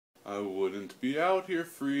I wouldn't be out here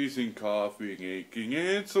freezing, coughing, aching,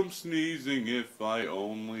 and some sneezing if I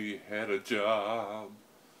only had a job.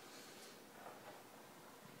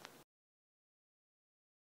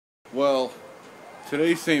 Well,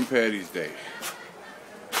 today's St. Patty's Day,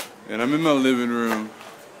 and I'm in my living room.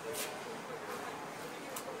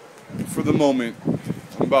 For the moment,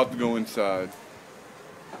 I'm about to go inside,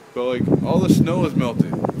 but like all the snow is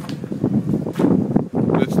melted.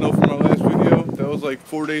 That snow from my last video, that was like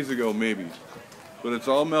 4 days ago maybe, but it's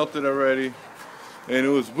all melted already. And it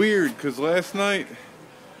was weird because last night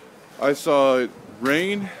I saw it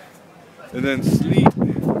rain and then sleet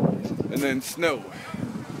and then snow,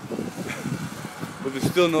 but there's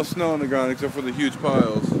still no snow on the ground except for the huge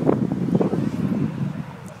piles.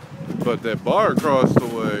 But that bar across the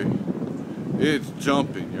way, it's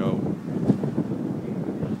jumping, yo.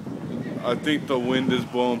 I think the wind is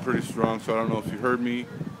blowing pretty strong, so I don't know if you heard me.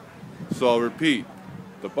 So I'll repeat.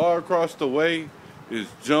 The bar across the way is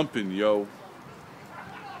jumping, yo.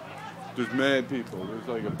 There's mad people. There's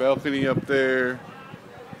like a balcony up there.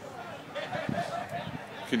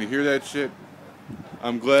 Can you hear that shit?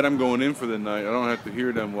 I'm glad I'm going in for the night. I don't have to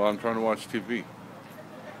hear them while I'm trying to watch TV.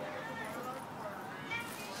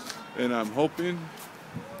 And I'm hoping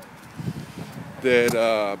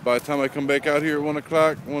that by the time I come back out here at 1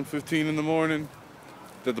 o'clock, 1:15 in the morning,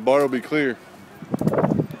 that the bar will be clear.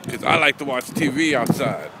 Because I like to watch TV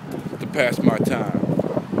outside to pass my time.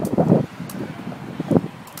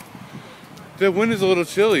 The wind is a little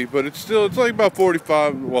chilly, but it's like about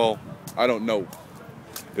 45. Well, I don't know.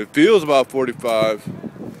 It feels about 45,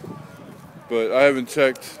 but I haven't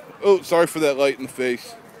checked. Oh, sorry for that light in the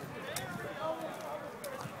face.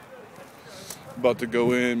 About to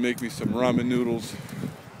go in, make me some ramen noodles,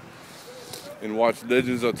 and watch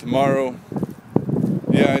Legends of Tomorrow.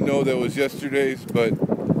 Yeah, I know that was yesterday's, but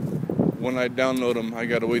when I download them, I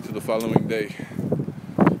gotta wait till the following day.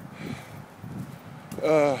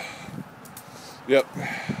 Yep.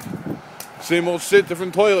 Same old shit,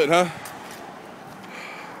 different toilet, huh?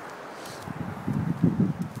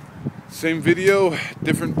 Same video,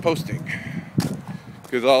 different posting.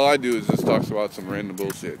 Because all I do is just talk about some random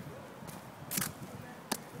bullshit.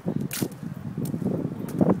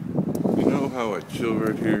 You know how I chill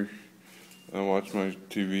right here? I watch my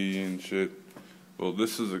TV and shit. Well,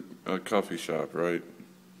 this is a coffee shop, right?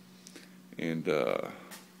 And,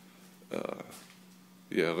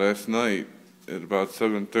 yeah, last night at about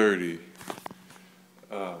 7:30,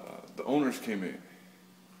 the owners came in.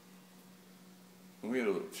 And we had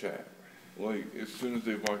a little chat. Like, as soon as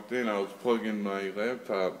they walked in, I was plugging my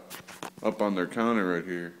laptop up on their counter right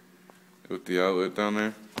here with the outlet down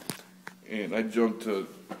there. And I jumped to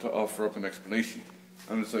offer up an explanation.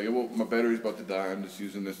 I'm just like, well, my battery's about to die. I'm just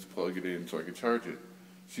using this to plug it in so I can charge it.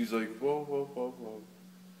 She's like, whoa, whoa, whoa, whoa.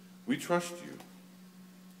 We trust you.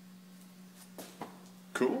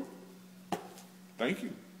 Cool. Thank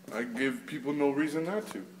you. I give people no reason not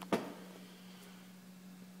to.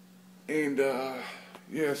 And,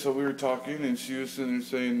 yeah, so we were talking, and she was sitting there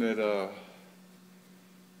saying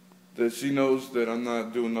that she knows that I'm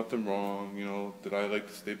not doing nothing wrong, you know, that I like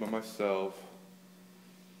to stay by myself.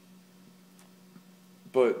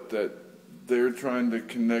 But that they're trying to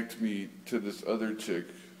connect me to this other chick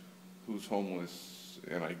who's homeless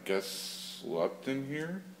and I guess slept in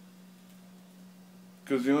here.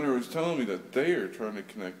 Because the owner was telling me that they are trying to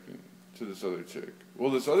connect me to this other chick. Well,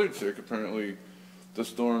 this other chick, apparently, the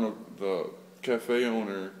cafe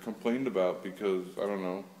owner complained about because, I don't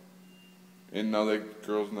know, and now that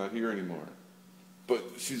girl's not here anymore. But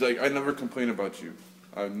she's like, I never complain about you.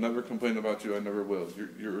 I've never complained about you. I never will.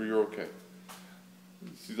 You're okay.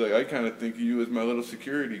 She's like, I kind of think of you as my little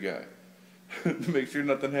security guy to make sure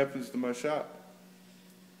nothing happens to my shop.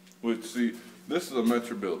 Which, see, this is a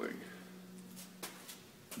Metra building.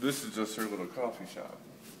 This is just her little coffee shop.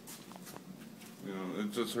 You know,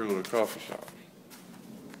 it's just her little coffee shop.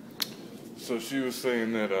 So she was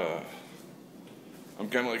saying that I'm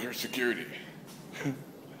kind of like her security.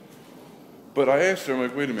 But I asked her, I'm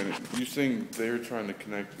like, wait a minute, you saying they're trying to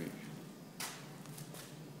connect me?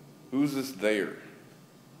 Who's this there?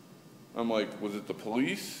 I'm like, was it the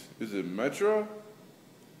police? Is it Metra?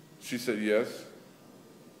 She said yes.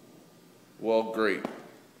 Well, great.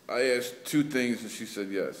 I asked 2 things and she said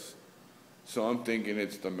yes. So I'm thinking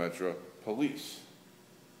it's the Metra police.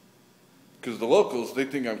 Because the locals, they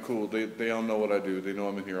think I'm cool. They all know what I do. They know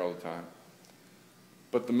I'm in here all the time.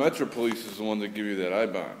 But the Metra police is the one that give you that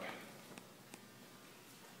I-bond.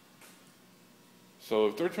 So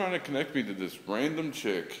if they're trying to connect me to this random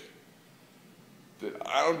chick that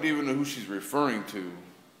I don't even know who she's referring to,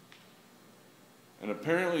 and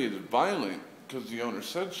apparently it's violent Because the owner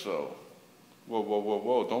said so. Whoa, whoa, whoa,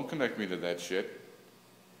 whoa. Don't connect me to that shit.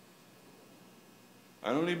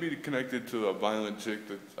 I don't need to be connected to a violent chick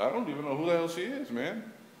that I don't even know who the hell she is, man.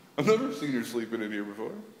 I've never seen her sleeping in here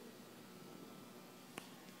before.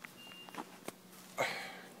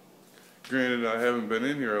 Granted, I haven't been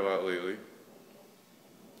in here a lot lately.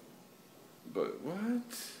 But what?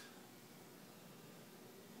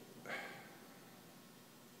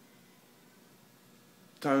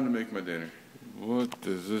 Time to make my dinner. What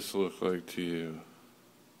does this look like to you?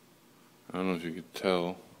 I don't know if you could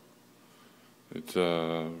tell. It's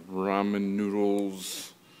ramen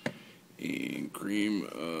noodles and cream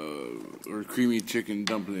or creamy chicken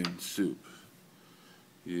dumpling soup.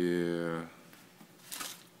 Yeah.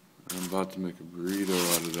 I'm about to make a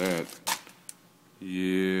burrito out of that.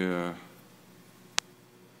 Yeah.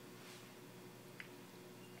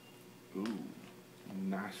 Ooh,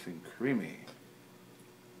 nice and creamy.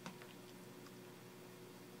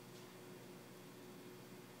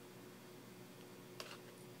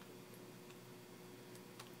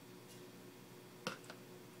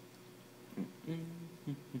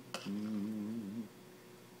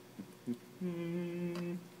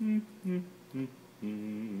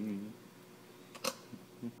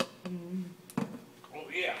 Oh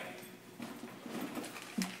yeah.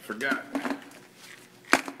 Forgot.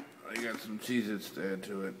 I got some Cheez-Its to add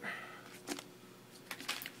to it.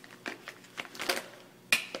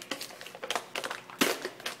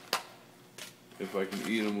 If I can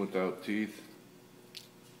eat them without teeth,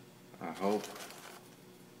 I hope.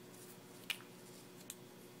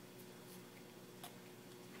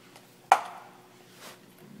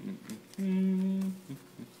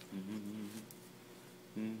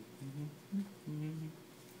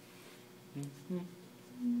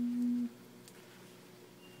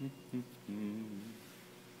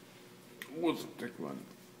 What's a thick one?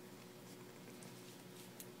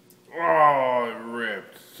 Oh, it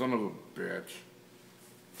ripped. Son of a bitch.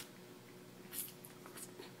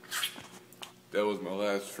 That was my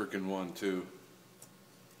last freaking one, too.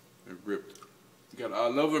 It ripped. Got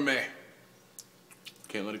all over me.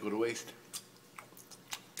 Can't let it go to waste.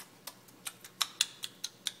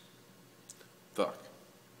 Fuck.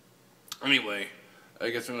 Anyway, I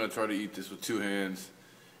guess I'm gonna try to eat this with two hands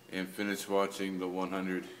and finish watching the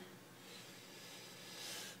 100.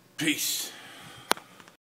 Peace.